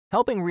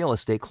Helping real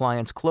estate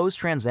clients close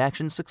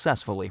transactions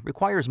successfully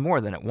requires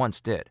more than it once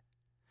did.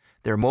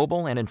 They're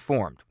mobile and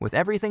informed, with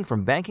everything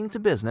from banking to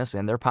business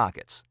in their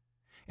pockets.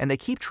 And they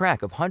keep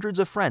track of hundreds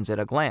of friends at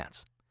a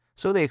glance,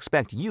 so they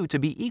expect you to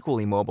be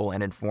equally mobile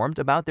and informed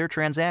about their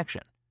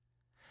transaction.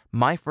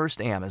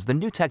 myFirstAm is the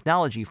new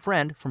technology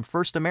friend from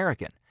First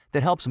American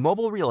that helps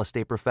mobile real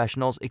estate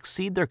professionals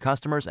exceed their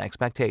customers'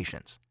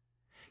 expectations.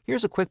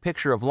 Here's a quick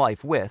picture of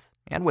life with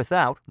and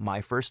without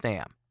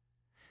myFirstAm.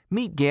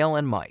 Meet Gail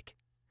and Mike.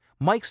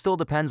 Mike still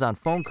depends on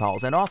phone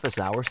calls and office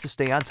hours to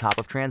stay on top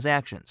of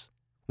transactions,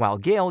 while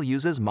Gail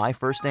uses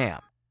myFirstAm.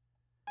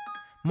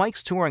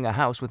 Mike's touring a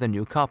house with a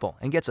new couple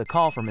and gets a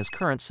call from his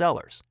current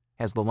sellers.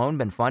 Has the loan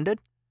been funded?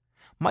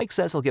 Mike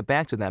says he'll get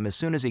back to them as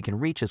soon as he can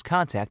reach his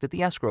contact at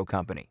the escrow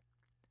company.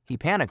 He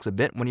panics a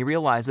bit when he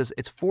realizes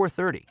it's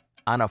 4:30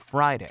 on a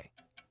Friday.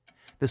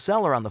 The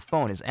seller on the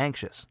phone is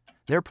anxious.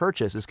 Their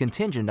purchase is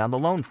contingent on the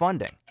loan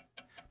funding.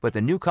 But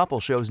the new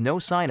couple shows no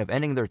sign of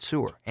ending their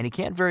tour, and he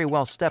can't very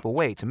well step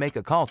away to make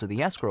a call to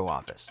the escrow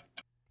office.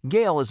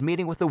 Gail is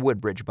meeting with the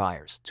Woodbridge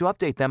buyers to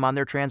update them on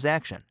their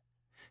transaction.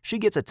 She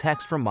gets a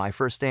text from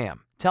myFirstAm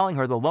telling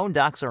her the loan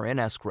docs are in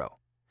escrow.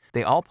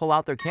 They all pull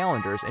out their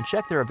calendars and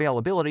check their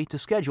availability to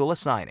schedule a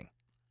signing.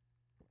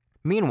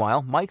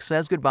 Meanwhile, Mike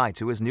says goodbye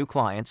to his new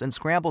clients and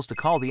scrambles to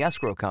call the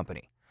escrow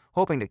company,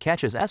 hoping to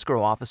catch his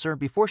escrow officer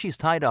before she's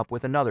tied up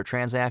with another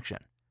transaction.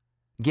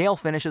 Gail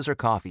finishes her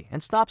coffee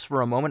and stops for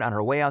a moment on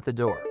her way out the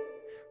door.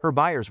 Her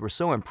buyers were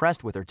so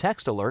impressed with her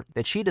text alert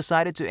that she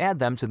decided to add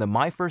them to the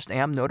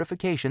myFirstAm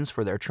notifications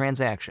for their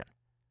transaction.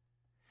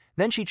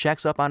 Then she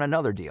checks up on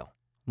another deal.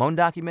 Loan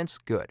documents,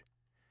 good.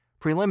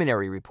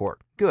 Preliminary report,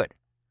 good.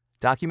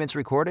 Documents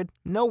recorded,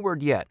 no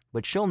word yet,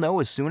 but she'll know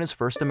as soon as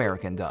First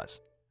American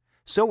does.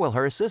 So will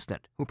her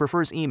assistant, who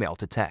prefers email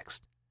to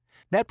text.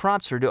 That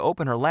prompts her to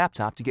open her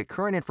laptop to get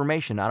current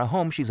information on a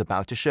home she's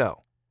about to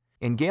show.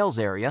 In Gail's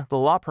area, the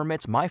law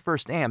permits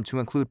myFirstAm to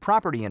include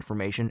property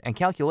information and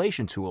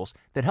calculation tools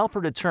that help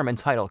her determine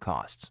title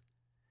costs.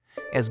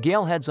 As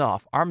Gail heads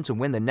off, armed to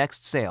win the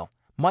next sale,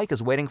 Mike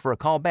is waiting for a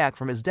call back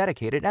from his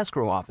dedicated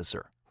escrow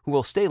officer, who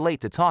will stay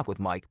late to talk with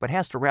Mike but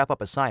has to wrap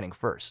up a signing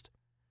first.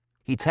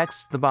 He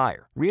texts the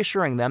buyer,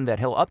 reassuring them that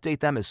he'll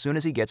update them as soon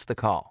as he gets the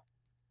call.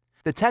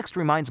 The text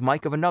reminds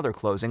Mike of another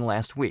closing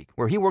last week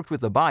where he worked with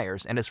the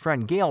buyers and his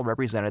friend Gail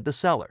represented the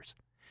sellers.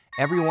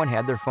 Everyone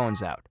had their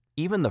phones out,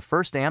 even the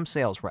FirstAm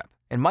sales rep,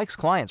 and Mike's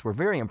clients were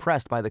very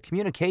impressed by the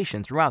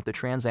communication throughout the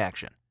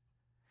transaction.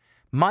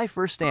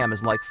 myFirstAm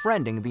is like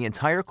friending the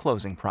entire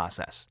closing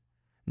process.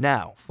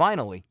 Now,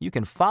 finally, you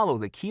can follow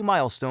the key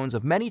milestones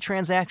of many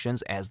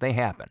transactions as they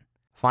happen.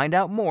 Find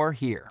out more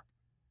here.